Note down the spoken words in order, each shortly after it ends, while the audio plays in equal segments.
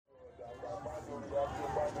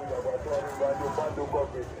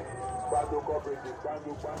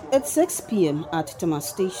It's 6 p.m. at Tema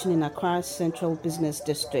Station in Accra's Central Business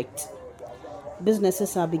District.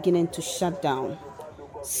 Businesses are beginning to shut down.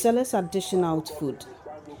 Sellers are dishing out food.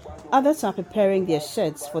 Others are preparing their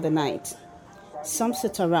sheds for the night. Some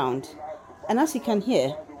sit around, and as you can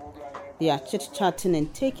hear, they are chit-chatting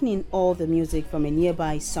and taking in all the music from a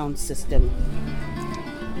nearby sound system.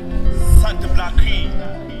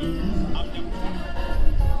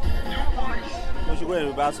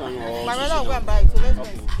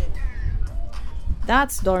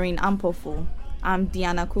 That's Doreen Ampofo. I'm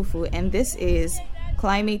Diana Kufu, and this is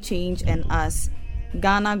Climate Change and Us,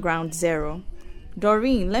 Ghana Ground Zero.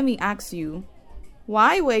 Doreen, let me ask you,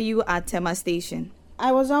 why were you at Tema Station?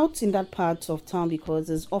 I was out in that part of town because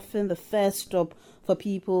it's often the first stop for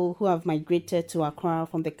people who have migrated to Accra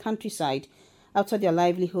from the countryside after their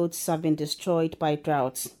livelihoods have been destroyed by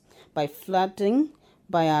droughts, by flooding,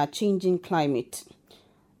 by our changing climate.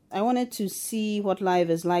 I wanted to see what life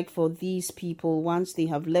is like for these people once they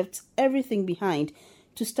have left everything behind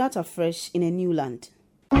to start afresh in a new land.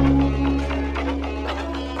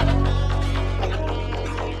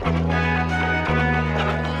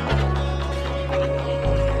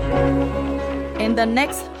 In the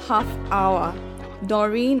next half hour,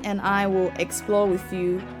 Doreen and I will explore with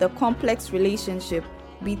you the complex relationship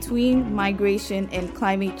between migration and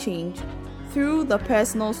climate change through the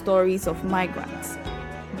personal stories of migrants.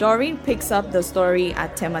 Doreen picks up the story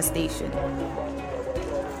at Tema Station.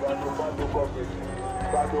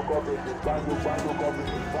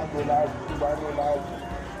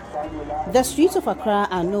 The streets of Accra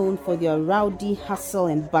are known for their rowdy hustle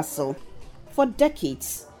and bustle. For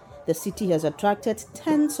decades, the city has attracted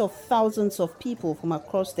tens of thousands of people from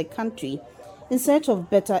across the country in search of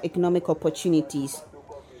better economic opportunities.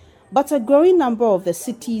 But a growing number of the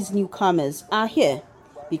city's newcomers are here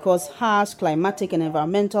because harsh climatic and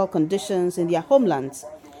environmental conditions in their homelands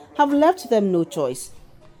have left them no choice.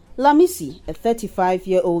 Lamisi, a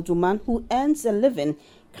 35-year-old woman who earns a living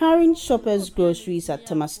carrying shoppers' groceries at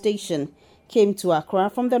Tema Station, came to Accra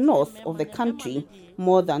from the north of the country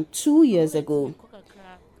more than 2 years ago.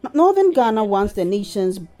 Northern Ghana, once the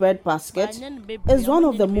nation's breadbasket, is one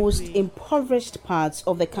of the most impoverished parts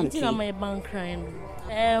of the country.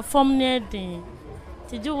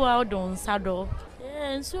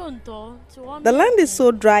 The land is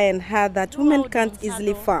so dry and hard that women can't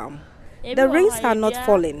easily farm. The rains are not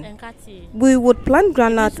falling. We would plant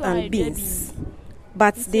groundnut and beans,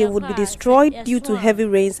 but they would be destroyed due to heavy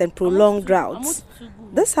rains and prolonged droughts.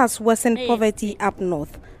 This has worsened poverty up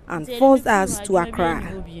north and forced us to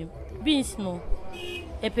Accra.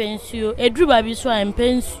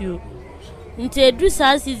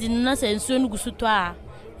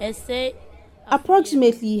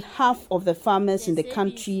 Approximately half of the farmers in the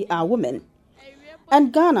country are women.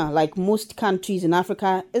 And Ghana, like most countries in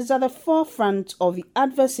Africa, is at the forefront of the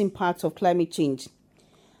adverse impacts of climate change.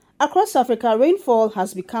 Across Africa, rainfall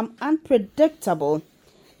has become unpredictable,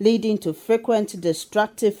 leading to frequent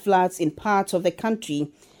destructive floods in parts of the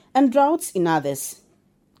country and droughts in others.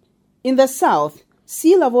 In the south,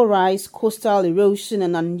 sea level rise, coastal erosion,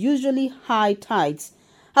 and unusually high tides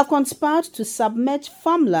have conspired to submerge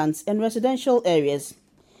farmlands and residential areas.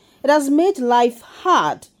 It has made life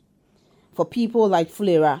hard for people like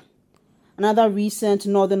Fulera, another recent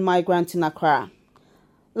northern migrant in Accra.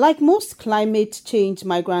 Like most climate change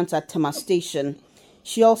migrants at Tema Station,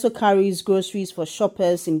 she also carries groceries for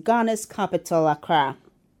shoppers in Ghana's capital, Accra.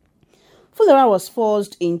 Fulera was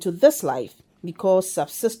forced into this life because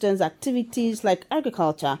subsistence activities like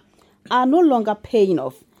agriculture are no longer paying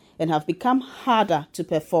off and have become harder to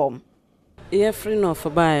perform. It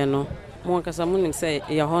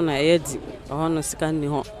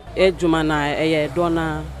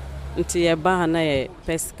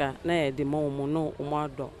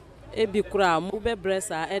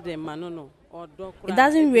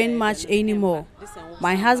doesn't rain much anymore.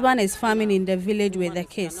 My husband is farming in the village with the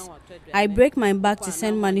kids. I break my back to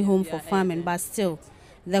send money home for farming, but still,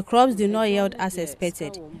 the crops do not yield as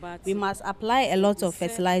expected. We must apply a lot of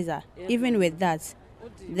fertilizer. Even with that,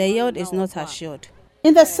 the yield is not assured.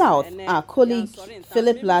 In the south, our colleague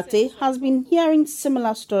Philip Latte has been hearing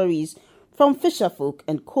similar stories from fisherfolk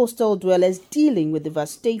and coastal dwellers dealing with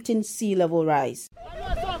devastating sea level rise.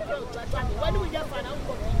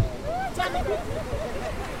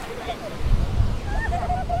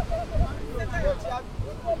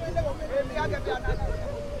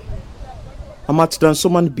 I'm at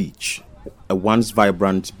Dansoman Beach, a once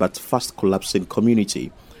vibrant but fast collapsing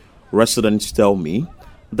community. Residents tell me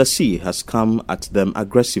the sea has come at them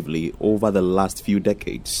aggressively over the last few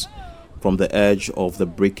decades. From the edge of the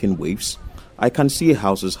breaking waves, I can see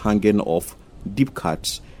houses hanging off deep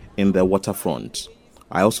cuts in the waterfront.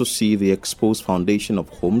 I also see the exposed foundation of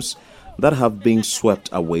homes that have been swept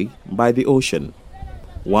away by the ocean.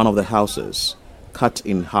 One of the houses, cut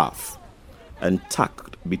in half and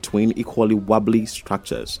tucked between equally wobbly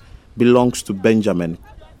structures, belongs to Benjamin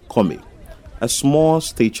Comey, a small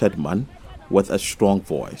statured man with a strong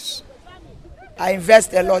voice. I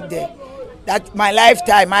invest a lot there. That's my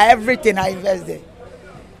lifetime, my everything I invest there.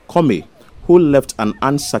 Comey, who left an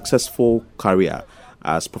unsuccessful career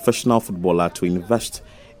as professional footballer to invest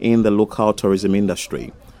in the local tourism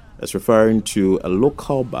industry, is referring to a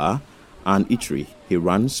local bar and eatery he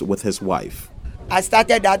runs with his wife. I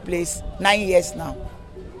started that place 9 years now.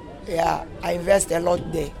 Yeah, I invest a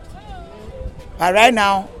lot there. But right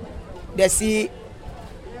now, the sea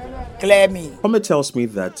clear me. Comey tells me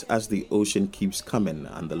that as the ocean keeps coming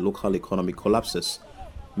and the local economy collapses,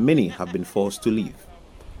 many have been forced to leave,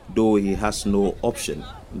 though he has no option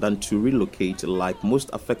than to relocate like most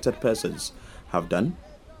affected persons have done.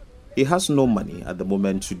 He has no money at the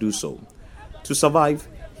moment to do so. To survive,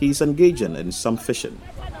 he is engaging in some fishing.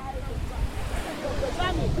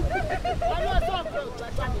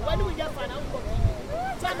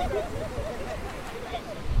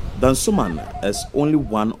 Dansoman is only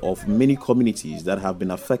one of many communities that have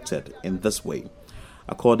been affected in this way.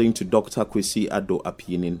 According to Dr. Kwesi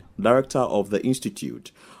Addo-Apienin, director of the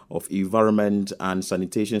Institute of Environment and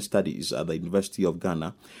Sanitation Studies at the University of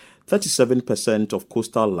Ghana, 37% of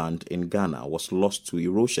coastal land in Ghana was lost to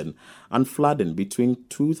erosion and flooding between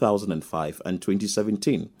 2005 and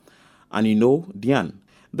 2017. And you know, Diane,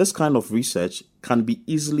 this kind of research can be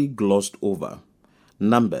easily glossed over.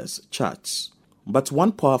 Numbers, charts. But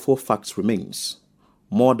one powerful fact remains.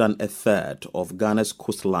 More than a third of Ghana's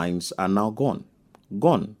coastlines are now gone.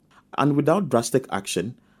 Gone. And without drastic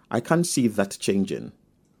action, I can't see that changing.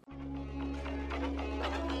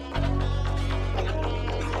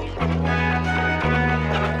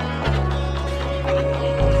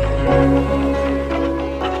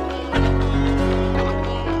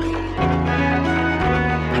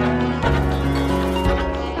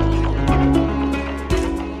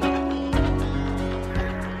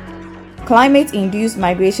 Climate-induced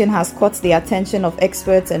migration has caught the attention of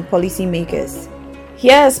experts and policymakers.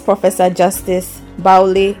 Here is Professor Justice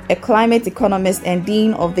Baule, a climate economist and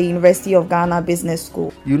dean of the University of Ghana Business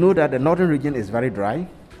School. You know that the northern region is very dry,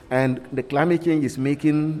 and the climate change is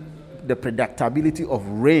making the predictability of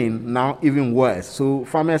rain now even worse. So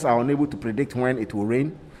farmers are unable to predict when it will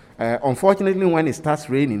rain. Unfortunately, when it starts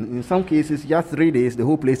raining, in some cases, just 3 days, the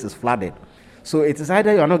whole place is flooded. So it is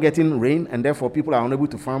either you are not getting rain, and therefore people are unable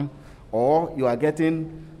to farm, or you are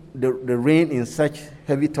getting the rain in such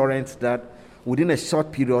heavy torrents that within a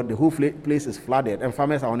short period, the whole place is flooded and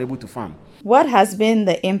farmers are unable to farm. What has been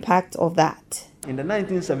the impact of that? In the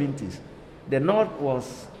 1970s, the north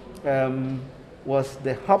was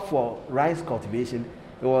the hub for rice cultivation.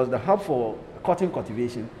 It was the hub for cotton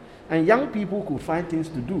cultivation. And young people could find things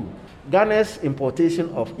to do. Ghana's importation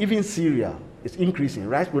of even cereal is increasing.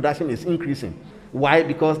 Rice production is increasing. Why?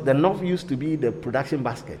 Because the north used to be the production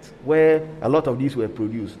basket where a lot of these were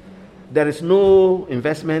produced. There is no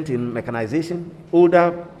investment in mechanization.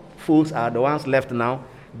 Older folks are the ones left now.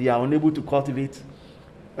 They are unable to cultivate.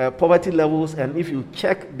 Poverty levels, and if you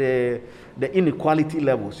check the inequality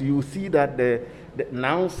levels, you will see that the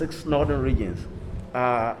now 6 northern regions,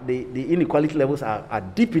 the inequality levels are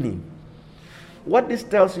deepening. What this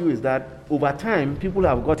tells you is that over time, people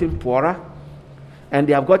have gotten poorer, and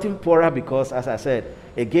they have gotten poorer because, as I said,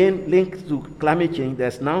 again, linked to climate change,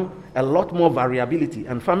 there's now a lot more variability,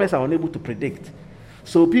 and farmers are unable to predict.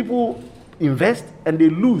 So people invest and they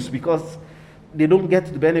lose because they don't get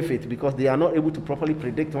the benefit, because they are not able to properly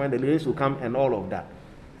predict when the rains will come and all of that.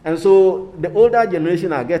 And so the older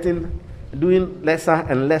generation are doing lesser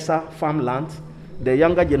and lesser farmland. The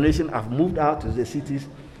younger generation have moved out to the cities,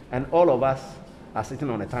 and all of us are sitting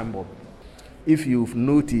on a time bomb. If you've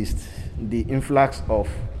noticed the influx of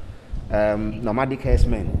nomadic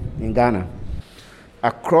herdsmen in Ghana,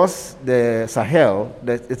 across the Sahel,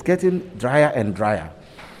 it's getting drier and drier.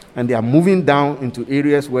 And they are moving down into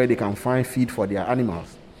areas where they can find feed for their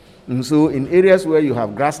animals. And so in areas where you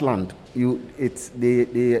have grassland,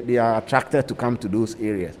 they are attracted to come to those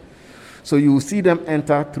areas. So you will see them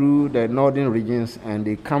enter through the northern regions and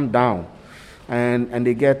they come down. And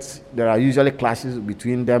there are usually clashes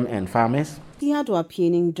between them and farmers.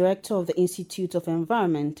 Addo-Apienin, director of the Institute of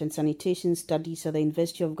Environment and Sanitation Studies at the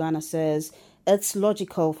University of Ghana, says it's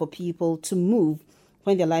logical for people to move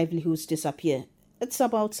when their livelihoods disappear. It's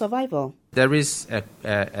about survival. There is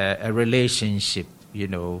a relationship,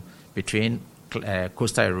 between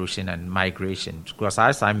coastal erosion and migration. Because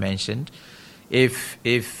as I mentioned,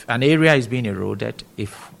 if an area is being eroded,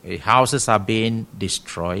 if houses are being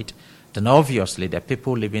destroyed, then obviously the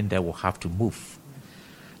people living there will have to move.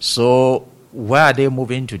 So where are they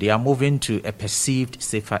moving to? They are moving to a perceived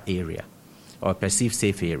safer area or a perceived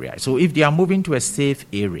safe area. So if they are moving to a safe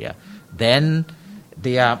area, then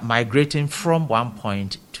they are migrating from one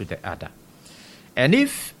point to the other. And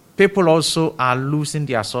if people also are losing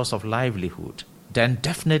their source of livelihood, then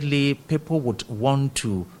definitely people would want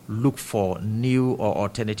to look for new or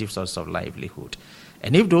alternative sources of livelihood.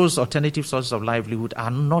 And if those alternative sources of livelihood are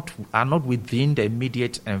not within the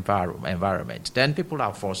immediate environment, then people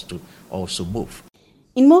are forced to also move.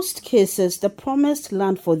 In most cases, the promised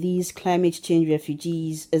land for these climate change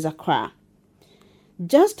refugees is Accra.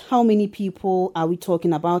 Just how many people are we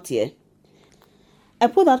talking about here? I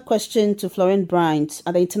put that question to Florence Bryant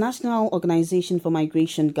at the International Organization for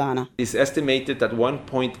Migration, Ghana. It's estimated that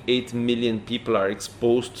 1.8 million people are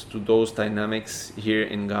exposed to those dynamics here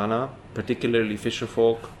in Ghana, particularly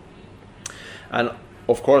fisherfolk, and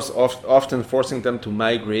of course often forcing them to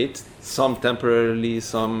migrate, some temporarily,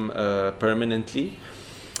 some permanently,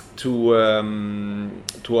 to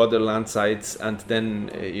other land sites. And then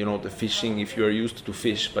the fishing, if you are used to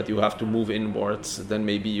fish but you have to move inwards, then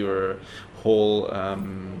maybe your whole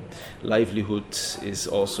livelihood is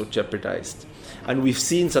also jeopardized. And we've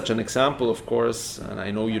seen such an example, of course, and I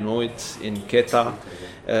know you know it, in Keta,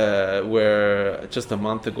 where just a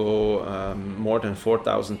month ago more than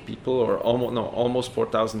 4,000 people, or almost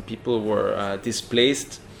 4,000 people were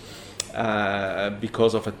displaced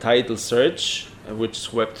because of a tidal surge which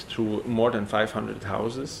swept through more than 500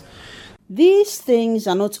 houses. These things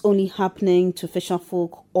are not only happening to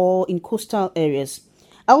fisherfolk or in coastal areas.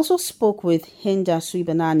 I also spoke with Hinda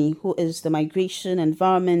Suibanani, who is the Migration,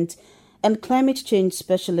 Environment and Climate Change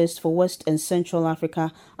Specialist for West and Central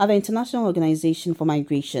Africa at the International Organization for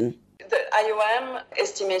Migration. The IOM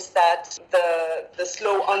estimates that the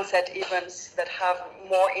slow onset events that have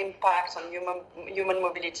more impact on human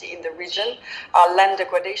mobility in the region are land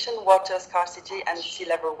degradation, water scarcity, and sea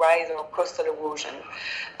level rise or coastal erosion.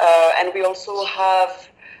 And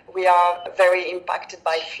we are very impacted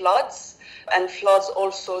by floods, and floods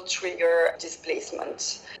also trigger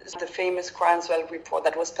displacement. The famous Granswell report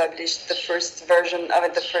that was published, the first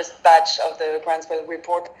batch of the Granswell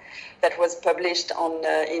report that was published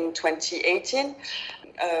in 2018,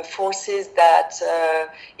 forces that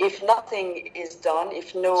if nothing is done,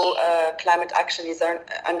 if no climate action is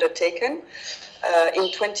undertaken,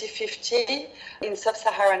 in 2050, in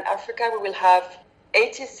sub-Saharan Africa, we will have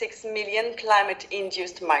 86 million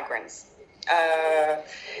climate-induced migrants.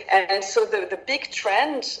 And so the big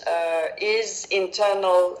trend is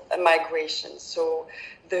internal migration. So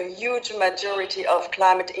the huge majority of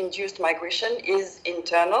climate-induced migration is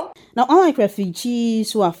internal. Now, unlike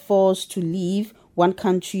refugees who are forced to leave one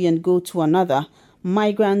country and go to another,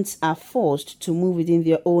 migrants are forced to move within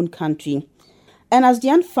their own country. And as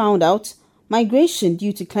Diane found out, migration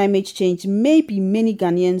due to climate change may be many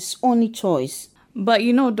Ghanaians' only choice. But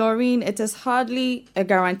Doreen, it is hardly a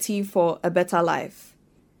guarantee for a better life.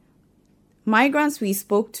 Migrants we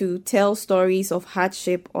spoke to tell stories of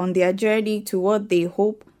hardship on their journey to what they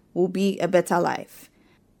hope will be a better life,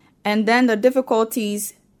 and then the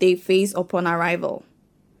difficulties they face upon arrival.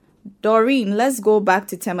 Doreen, let's go back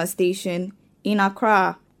to Tema Station in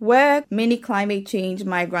Accra, where many climate change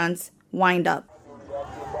migrants wind up.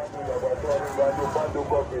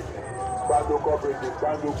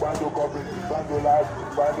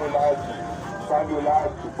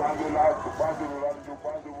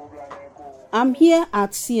 I'm here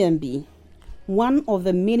at CMB, one of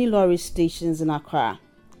the many lorry stations in Accra.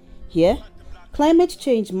 Here, climate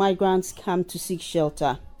change migrants come to seek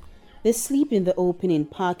shelter. They sleep in the open in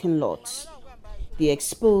parking lots. They're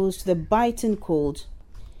exposed to the biting cold.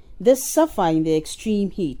 They suffer in the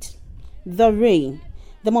extreme heat, the rain,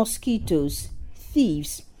 the mosquitoes,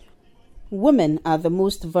 thieves. Women are the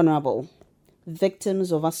most vulnerable,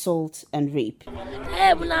 victims of assault and rape.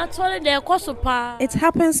 It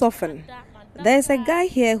happens often. There's a guy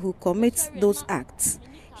here who commits those acts.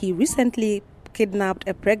 He recently kidnapped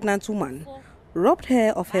a pregnant woman, robbed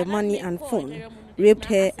her of her money and phone, raped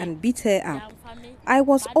her and beat her up. I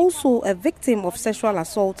was also a victim of sexual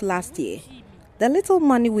assault last year. The little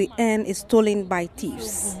money we earn is stolen by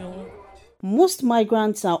thieves. Most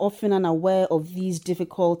migrants are often unaware of these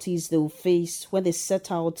difficulties they will face when they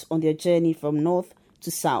set out on their journey from north to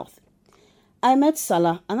south. I met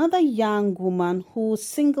Salah, another young woman who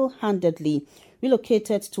single-handedly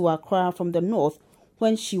relocated to Accra from the north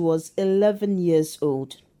when she was 11 years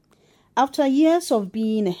old. After years of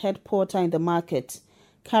being a head porter in the market,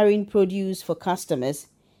 carrying produce for customers,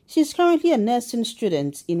 she's currently a nursing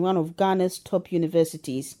student in one of Ghana's top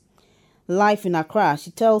universities. Life in Accra,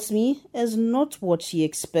 she tells me, is not what she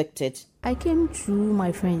expected. I came through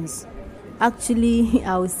my friends. Actually,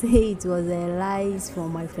 I would say it was a lies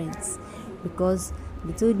from my friends, because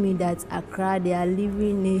they told me that Accra, they are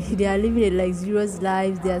living a luxurious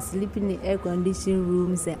lives. They are sleeping in air-conditioned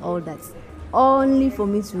rooms and all that. Only for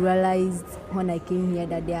me to realize when I came here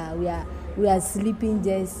that we are sleeping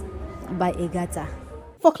just by a gutter.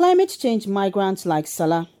 For climate change migrants like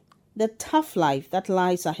Salah, the tough life that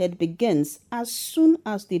lies ahead begins as soon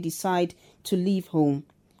as they decide to leave home.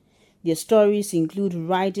 Their stories include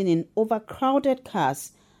riding in overcrowded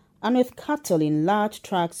cars and with cattle in large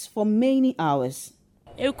trucks for many hours.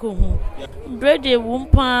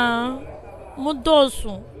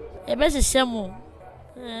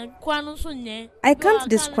 I can't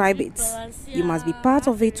describe it. You must be part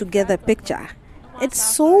of it to get the picture. It's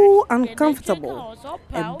so uncomfortable.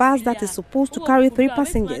 A bus that is supposed to carry 3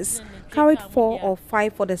 passengers carried 4 or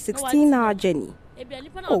 5 for the 16-hour journey.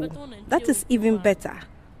 Oh, that is even better.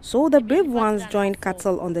 So the brave ones joined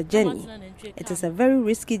cattle on the journey. It is a very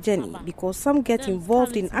risky journey because some get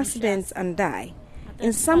involved in accidents and die.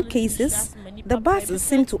 In some cases, the buses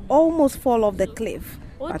seem to almost fall off the cliff,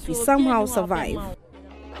 but we somehow survive.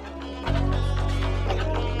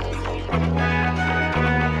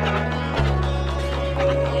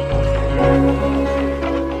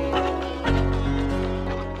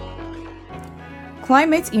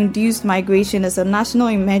 Climate-induced migration is a national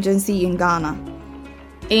emergency in Ghana.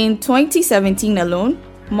 In 2017 alone,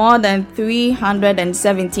 more than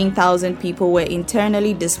 317,000 people were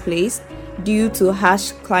internally displaced due to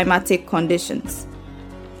harsh climatic conditions.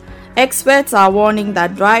 Experts are warning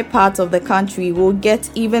that dry parts of the country will get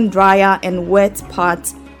even drier and wet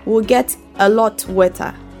parts will get a lot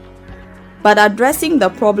wetter. But addressing the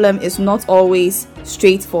problem is not always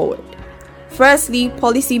straightforward. Firstly,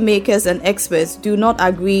 policymakers and experts do not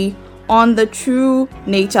agree on the true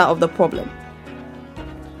nature of the problem.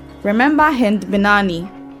 Remember Hind Binani,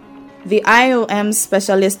 the IOM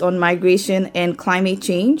specialist on migration and climate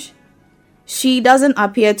change? She doesn't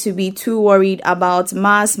appear to be too worried about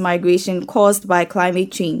mass migration caused by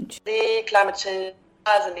climate change. The climate change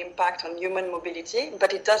has an impact on human mobility,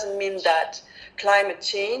 but it doesn't mean that climate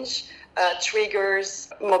change triggers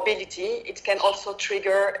mobility. It can also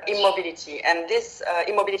trigger immobility, and this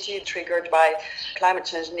immobility triggered by climate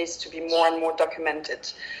change needs to be more and more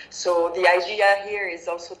documented. So the idea here is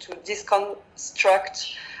also to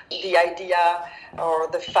deconstruct the idea or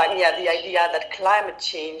the idea that climate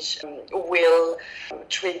change will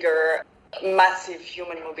trigger massive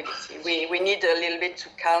human mobility. We need a little bit to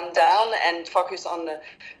calm down and focus on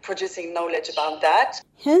producing knowledge about that.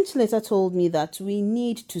 Hent later told me that we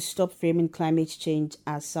need to stop framing climate change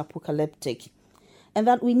as apocalyptic, and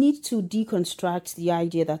that we need to deconstruct the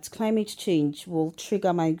idea that climate change will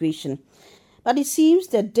trigger migration. But it seems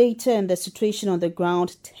the data and the situation on the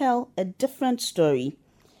ground tell a different story.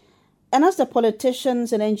 And as the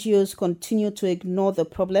politicians and NGOs continue to ignore the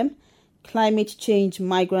problem, climate change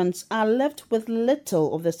migrants are left with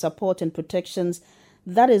little of the support and protections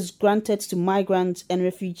that is granted to migrants and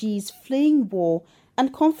refugees fleeing war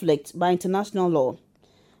and conflict by international law.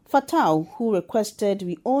 Fatau, who requested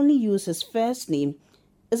we only use his first name,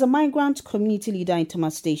 is a migrant community leader in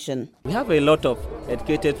Tama Station. We have a lot of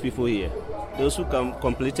educated people here. Those who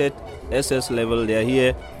completed SS level, they are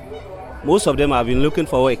here. Most of them have been looking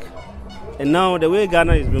for work. And now the way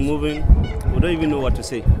Ghana is been moving, we don't even know what to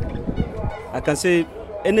say. I can say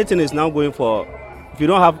anything is now going for, if you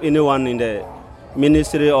don't have anyone in the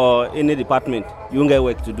ministry or any department, you won't get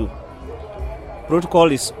work to do.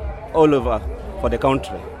 Protocol is all over for the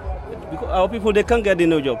country. Because our people, they can't get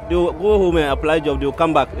any job. They will go home and apply job, they will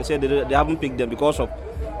come back and say they haven't picked them because of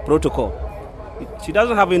protocol. She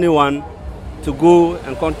doesn't have anyone to go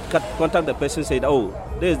and contact the person and say, oh,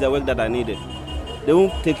 this is the work that I needed. They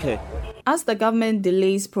won't take her. As the government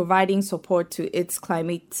delays providing support to its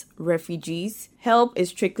climate refugees, help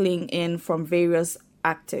is trickling in from various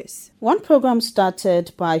actors. One program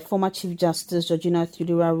started by former Chief Justice Georgina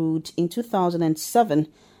Thudura-Rood in 2007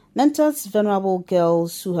 mentors vulnerable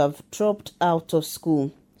girls who have dropped out of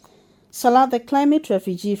school. Salah, the climate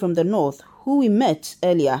refugee from the north, who we met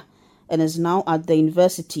earlier and is now at the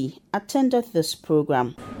university, attended this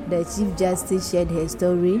program. The Chief Justice shared her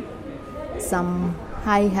story. Some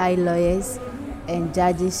high lawyers and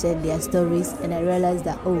judges shared their stories, and I realized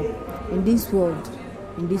that in this world,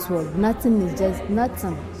 nothing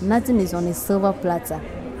is on a silver platter.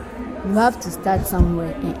 You have to start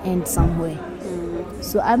somewhere and end somewhere.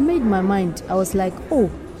 So I made my mind. I was like,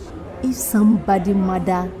 oh, if somebody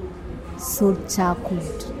mother sold charcoal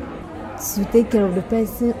to take care of the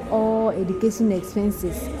person or education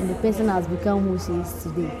expenses, and the person has become who she is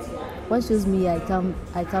today, what shows me I can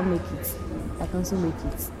make it. I can also make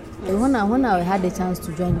it. And when I had the chance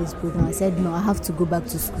to join this program, I said no, I have to go back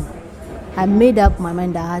to school. I made up my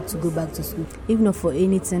mind that I had to go back to school. If not for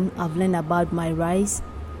anything, I've learned about my rights,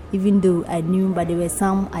 even though I knew, but there were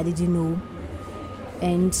some I didn't know.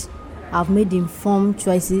 And I've made informed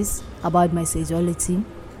choices about my sexuality.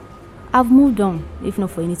 I've moved on. If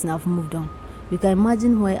not for anything, I've moved on. You can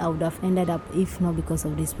imagine where I would have ended up if not because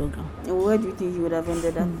of this program. And where do you think you would have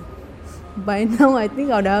ended up? By now, I think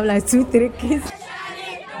I would have like 2-3 kids.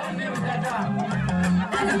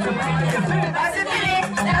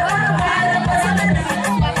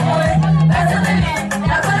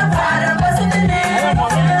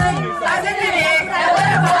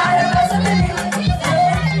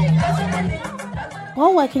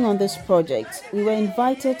 While working on this project, we were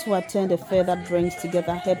invited to attend a fair that brings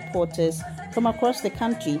together headquarters from across the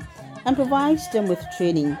country and provides them with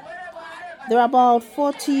training. There are about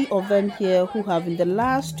 40 of them here who have in the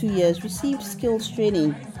last 2 years received skills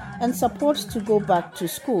training and support to go back to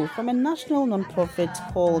school from a national non-profit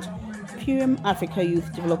called Purium Africa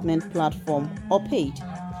Youth Development Platform, or PAID.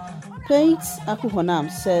 PAID Akuhonam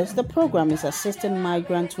says the program is assisting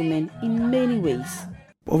migrant women in many ways.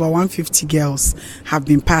 Over 150 girls have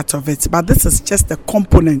been part of it, but this is just a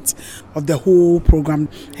component of the whole program,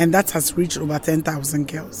 and that has reached over 10,000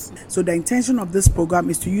 girls. So the intention of this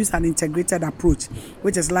program is to use an integrated approach,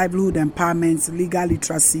 which is livelihood empowerment, legal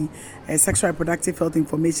literacy, sexual reproductive health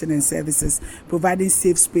information and services, providing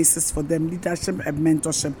safe spaces for them, leadership and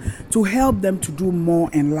mentorship, to help them to do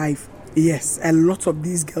more in life. Yes, a lot of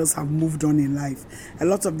these girls have moved on in life. A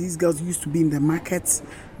lot of these girls used to be in the markets.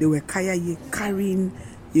 They were carrying,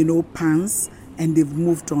 pants, and they've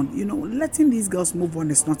moved on. Letting these girls move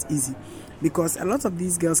on is not easy because a lot of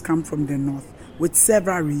these girls come from the north with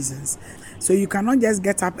several reasons. So you cannot just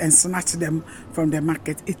get up and snatch them from the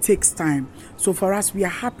market. It takes time. So for us, we are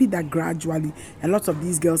happy that gradually a lot of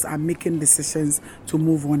these girls are making decisions to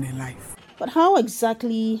move on in life. But how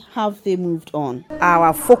exactly have they moved on?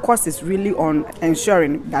 Our focus is really on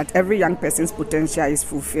ensuring that every young person's potential is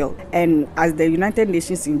fulfilled. And as the United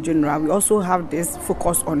Nations in general, we also have this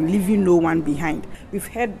focus on leaving no one behind. We've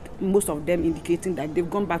heard most of them indicating that they've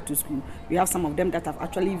gone back to school. We have some of them that have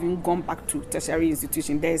actually even gone back to tertiary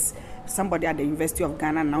institutions. There's somebody at the University of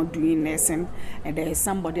Ghana now doing nursing, and there is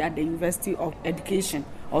somebody at the University of Education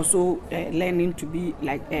also learning to be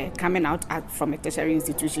coming out from a tertiary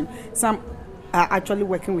institution. Some are actually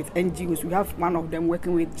working with NGOs. We have one of them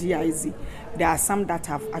working with GIZ. There are some that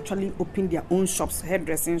have actually opened their own shops,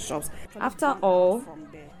 hairdressing shops. After all,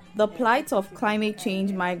 the plight of climate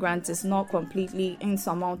change migrants is not completely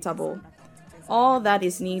insurmountable. All that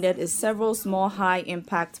is needed is several small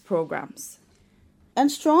high-impact programs. And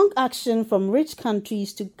strong action from rich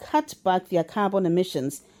countries to cut back their carbon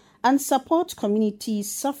emissions and support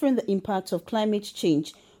communities suffering the impact of climate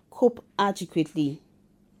change cope adequately.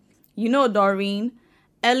 Doreen,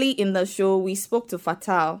 early in the show we spoke to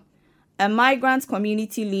Fatal, a migrant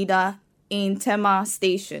community leader in Tema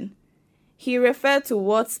Station. He referred to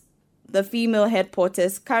what the female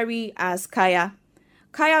headquarters carry as kaya.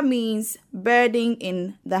 Kaya means birding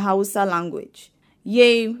in the Hausa language.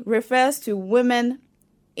 Ye refers to women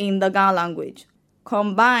in the Ghana language.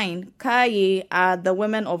 Combined, Kaya are the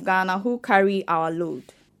women of Ghana who carry our load.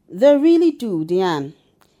 They really do, Diane.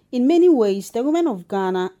 In many ways, the women of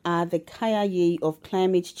Ghana are the Kaya of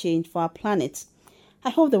climate change for our planet.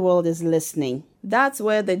 I hope the world is listening. That's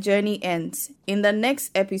where the journey ends. In the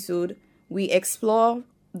next episode, we explore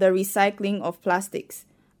the recycling of plastics,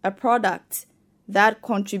 a product that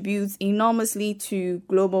contributes enormously to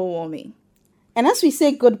global warming. And as we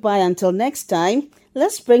say goodbye until next time,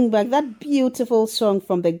 let's bring back that beautiful song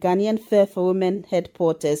from the Ghanaian Fair for Women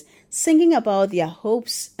headquarters, singing about their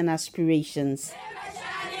hopes and aspirations.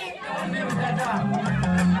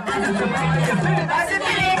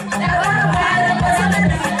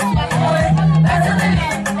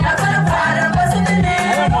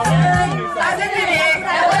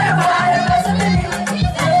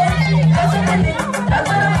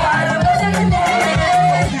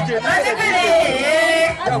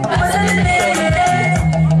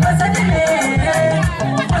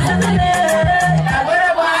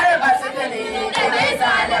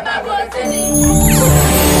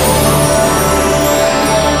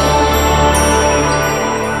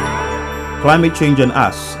 Climate Change and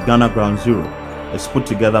Us, Ghana Ground Zero, is put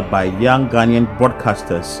together by young Ghanaian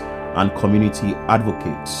broadcasters and community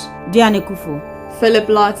advocates. Diane Kufu, Philip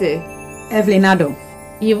Latte, Evelyn Ado,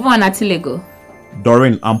 Yvonne Atilego,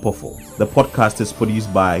 Doreen Ampofo. The podcast is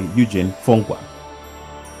produced by Eugene Fongwa.